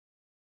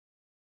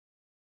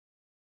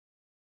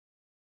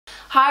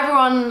Hi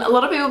everyone, a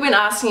lot of people have been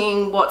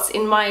asking what's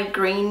in my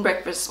green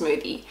breakfast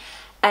smoothie,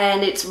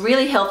 and it's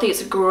really healthy.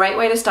 It's a great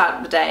way to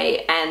start the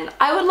day, and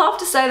I would love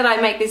to say that I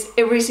make this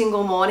every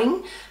single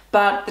morning,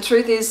 but the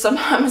truth is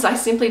sometimes I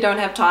simply don't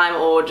have time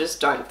or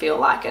just don't feel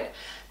like it.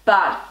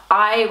 But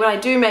when I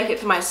do make it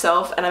for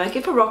myself, and I make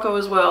it for Rocco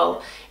as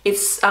well,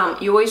 it's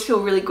you always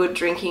feel really good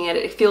drinking it.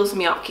 It fills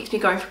me up, keeps me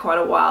going for quite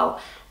a while,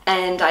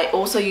 and I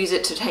also use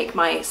it to take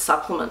my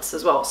supplements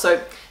as well.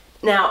 So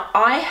now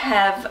I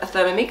have a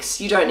Thermomix.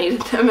 You don't need a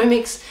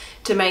Thermomix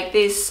to make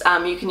this.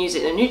 You can use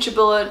it in a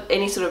NutriBullet,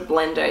 any sort of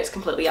blender. It's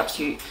completely up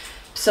to you.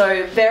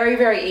 So very,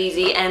 very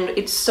easy, and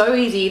it's so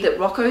easy that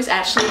Rocco's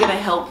actually going to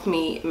help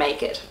me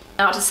make it.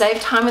 Now to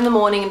save time in the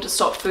morning and to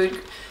stop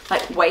food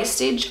like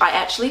wastage, I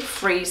actually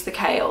freeze the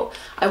kale.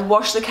 I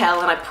wash the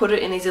kale and I put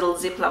it in these little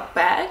Ziploc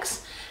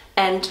bags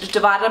and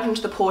divide it up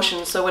into the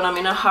portions, so when I'm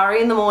in a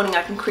hurry in the morning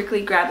I can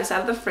quickly grab this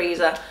out of the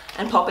freezer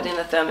and pop it in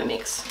the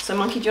Thermomix. So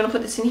Monkey, do you want to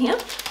put this in here?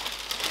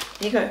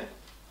 There you go.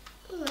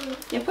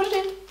 Yeah, put it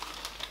in.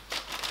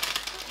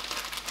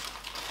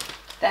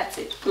 That's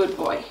it. Good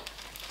boy.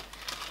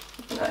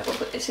 Okay, we'll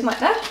put this in like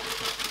that.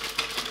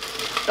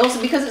 Also,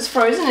 because it's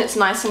frozen, it's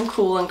nice and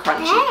cool and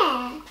crunchy.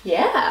 Yeah.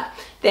 Yeah.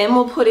 Then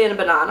we'll put in a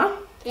banana.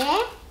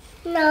 Yeah.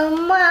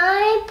 No,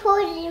 I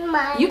put in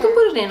my. You can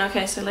put it in.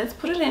 Okay, so let's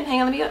put it in.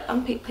 Hang on,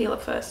 let me peel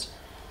it first.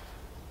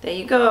 There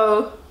you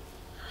go.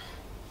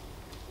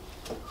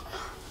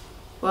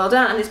 Well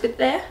done. This bit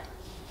there.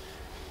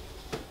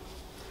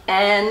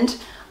 And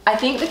I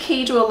think the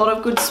key to a lot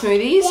of good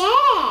smoothies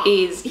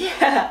is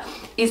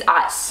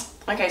ice.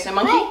 Okay, so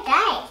Monkey,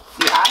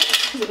 the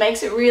ice, because it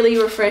makes it really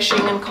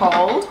refreshing and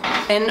cold.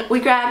 And we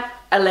grab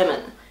a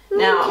lemon.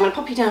 Now I'm going to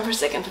pop you down for a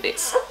second for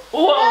this.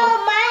 Whoa!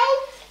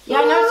 Yeah,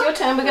 I know it's your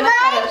turn. We're going to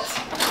cut it.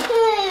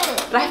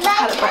 But I have to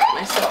cut it back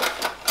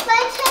myself.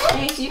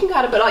 Yeah, so you can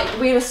cut it, but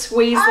we're going to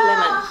squeeze the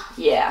lemon.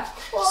 Yeah.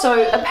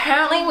 So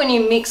apparently when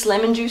you mix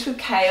lemon juice with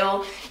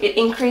kale, it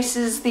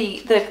increases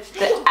the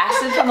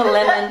acid from the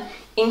lemon,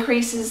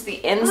 increases the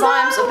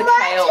enzymes of the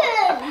kale,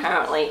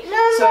 apparently.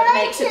 So it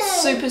makes it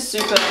super,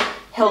 super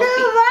healthy.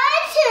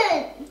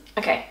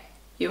 Okay,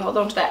 you hold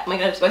on to that. We're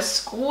going to go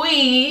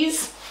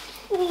squeeze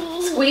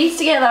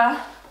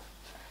together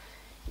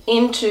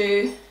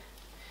into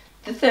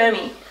the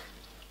thermi.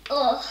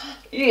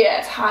 Yeah,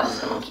 it's hard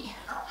as a monkey.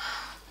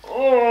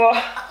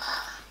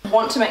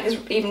 Want to make this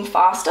even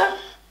faster?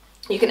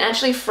 You can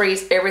actually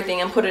freeze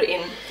everything and put it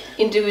in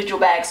individual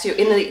bags. So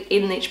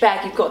in each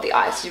bag you've got the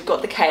ice, you've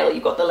got the kale,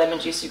 you've got the lemon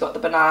juice, you've got the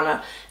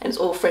banana, and it's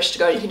all fresh to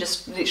go. You can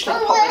just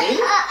literally pop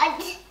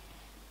it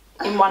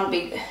in one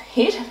big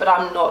hit, but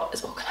I'm not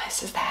as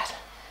organised as that.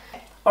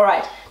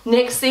 Alright,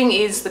 next thing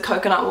is the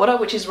coconut water,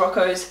 which is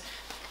Rocco's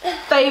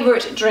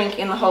favourite drink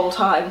in the whole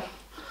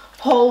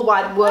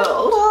wide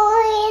world.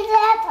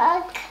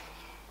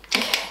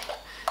 Okay,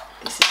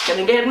 this is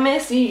gonna get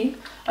messy.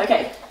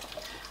 Okay.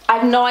 I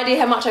have no idea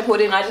how much I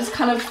put in. I just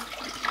kind of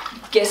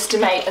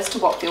guesstimate as to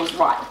what feels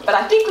right. But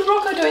I think with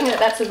Rocco doing it,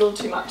 that's a little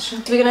too much. So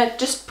we're going to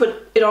just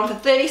put it on for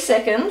 30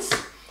 seconds.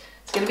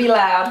 It's going to be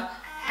loud.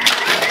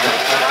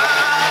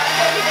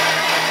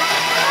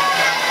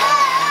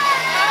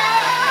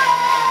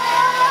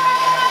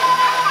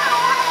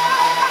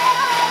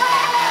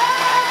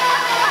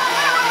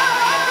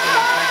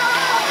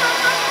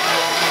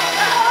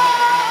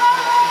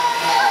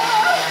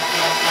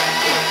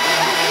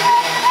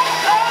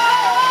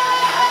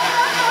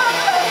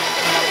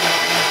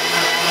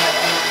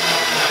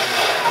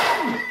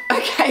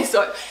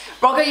 So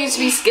Rocco used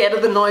to be scared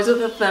of the noise of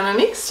the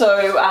Thermomix,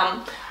 so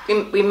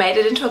we made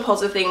it into a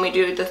positive thing. We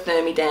do the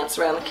thermi dance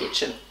around the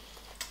kitchen.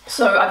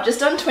 So I've just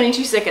done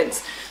 22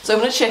 seconds, so I'm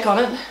going to check on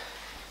it.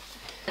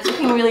 It's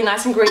looking really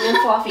nice and green and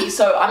fluffy,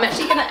 so I'm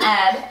actually going to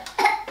add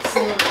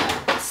some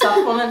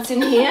supplements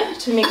in here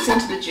to mix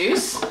into the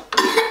juice,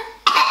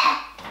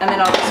 and then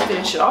I'll just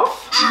finish it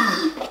off.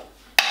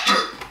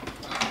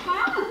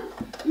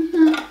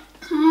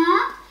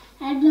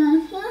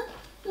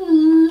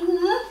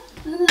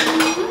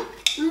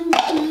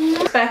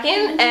 Back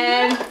in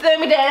and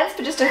thermi dance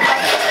for just a second.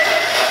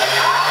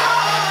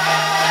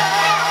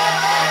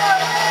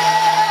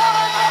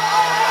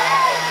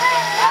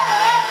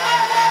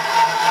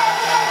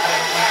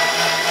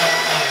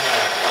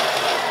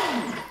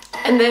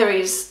 And there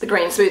is the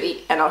green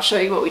smoothie, and I'll show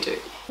you what we do.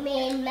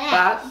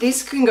 But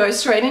this can go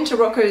straight into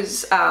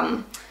Rocco's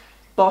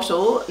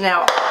bottle.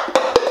 Now,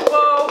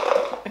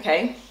 whoa,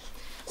 okay,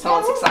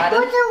 someone's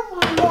excited.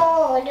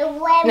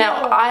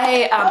 Now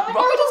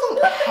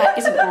Rocco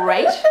isn't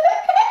great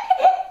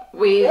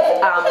with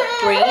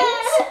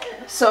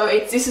greens, so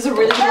this is a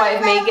really good way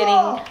of me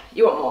getting,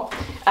 you want more,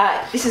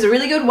 this is a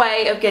really good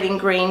way of getting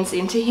greens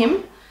into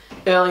him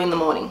early in the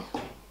morning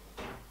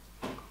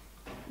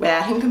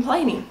without him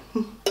complaining.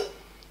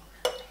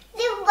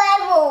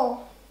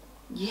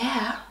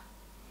 Yeah.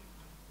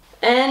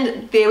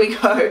 And there we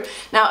go.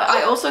 Now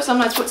I also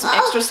sometimes put some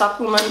extra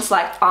supplements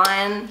like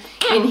iron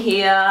in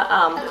here,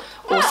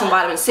 or some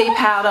vitamin C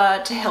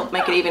powder to help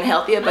make it even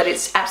healthier, but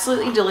it's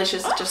absolutely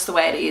delicious just the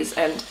way it is,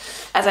 and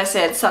as I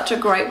said, such a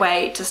great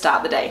way to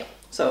start the day.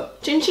 So,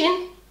 chin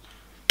chin,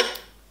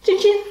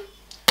 chin chin.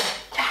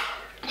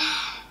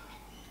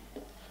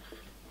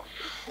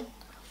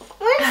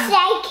 Let's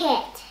shake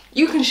it.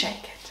 You can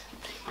shake it.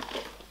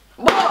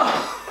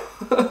 Whoa!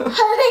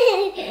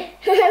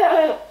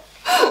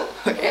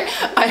 Okay,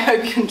 I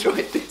hope you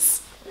enjoyed this.